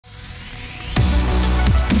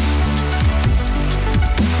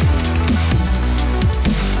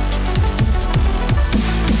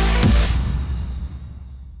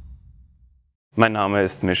Mein Name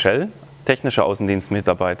ist Michel, technischer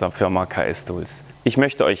Außendienstmitarbeiter Firma KS Tools. Ich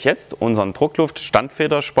möchte euch jetzt unseren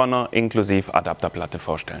Druckluft-Stand-Federspanner inklusive Adapterplatte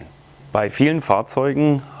vorstellen. Bei vielen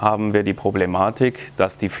Fahrzeugen haben wir die Problematik,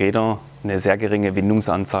 dass die Feder eine sehr geringe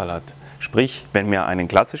Windungsanzahl hat. Sprich, wenn wir einen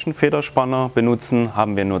klassischen Federspanner benutzen,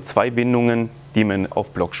 haben wir nur 2 Windungen, die wir auf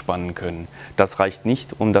Block spannen können. Das reicht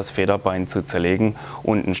nicht, um das Federbein zu zerlegen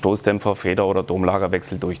und einen Stoßdämpfer-, Feder- oder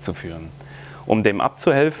Domlagerwechsel durchzuführen. Um dem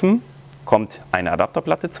abzuhelfen, kommt eine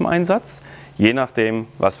Adapterplatte zum Einsatz. Je nachdem,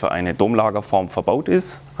 was für eine Domlagerform verbaut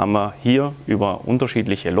ist, haben wir hier über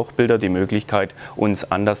unterschiedliche Lochbilder die Möglichkeit, uns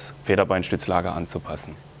an das Federbeinstützlager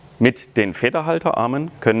anzupassen. Mit den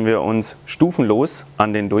Federhalterarmen können wir uns stufenlos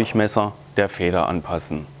an den Durchmesser der Feder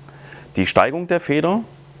anpassen. Die Steigung der Feder,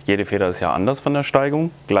 jede Feder ist ja anders von der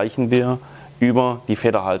Steigung, gleichen wir über die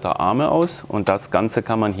Federhalterarme aus und das Ganze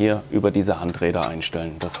kann man hier über diese Handräder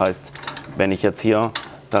einstellen. Das heißt, wenn ich jetzt hier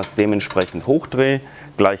das dementsprechend hochdrehe,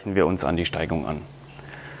 gleichen wir uns an die Steigung an.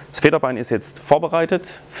 Das Federbein ist jetzt vorbereitet,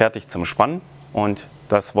 fertig zum Spannen und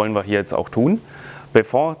das wollen wir hier jetzt auch tun.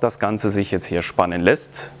 Bevor das Ganze sich jetzt hier spannen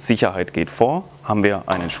lässt, Sicherheit geht vor, haben wir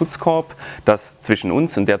einen Schutzkorb, dass zwischen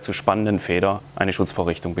uns und der zu spannenden Feder eine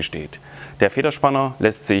Schutzvorrichtung besteht. Der Federspanner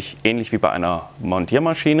lässt sich ähnlich wie bei einer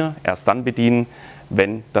Montiermaschine erst dann bedienen,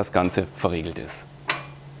 wenn das Ganze verriegelt ist.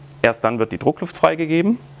 Erst dann wird die Druckluft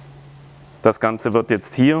freigegeben. Das Ganze wird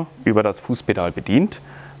jetzt hier über das Fußpedal bedient.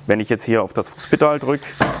 Wenn ich jetzt hier auf das Fußpedal drücke,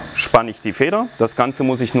 spanne ich die Feder. Das Ganze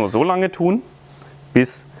muss ich nur so lange tun,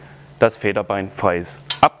 bis das Federbein frei ist.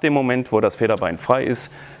 Ab dem Moment, wo das Federbein frei ist,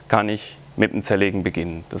 kann ich mit dem Zerlegen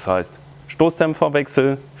beginnen. Das heißt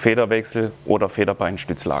Stoßdämpferwechsel, Federwechsel oder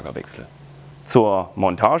Federbeinstützlagerwechsel. Zur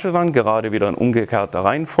Montage dann gerade wieder in umgekehrter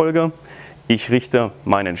Reihenfolge. Ich richte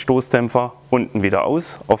meinen Stoßdämpfer unten wieder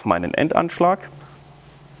aus auf meinen Endanschlag.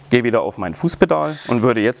 Gehe wieder auf mein Fußpedal und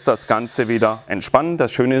würde jetzt das Ganze wieder entspannen.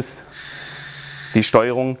 Das Schöne ist, die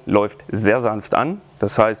Steuerung läuft sehr sanft an.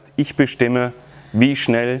 Das heißt, ich bestimme, wie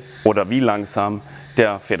schnell oder wie langsam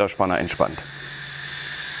der Federspanner entspannt.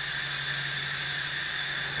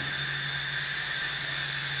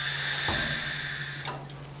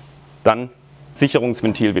 Dann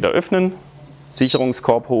Sicherungsventil wieder öffnen,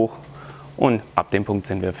 Sicherungskorb hoch und ab dem Punkt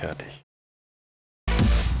sind wir fertig.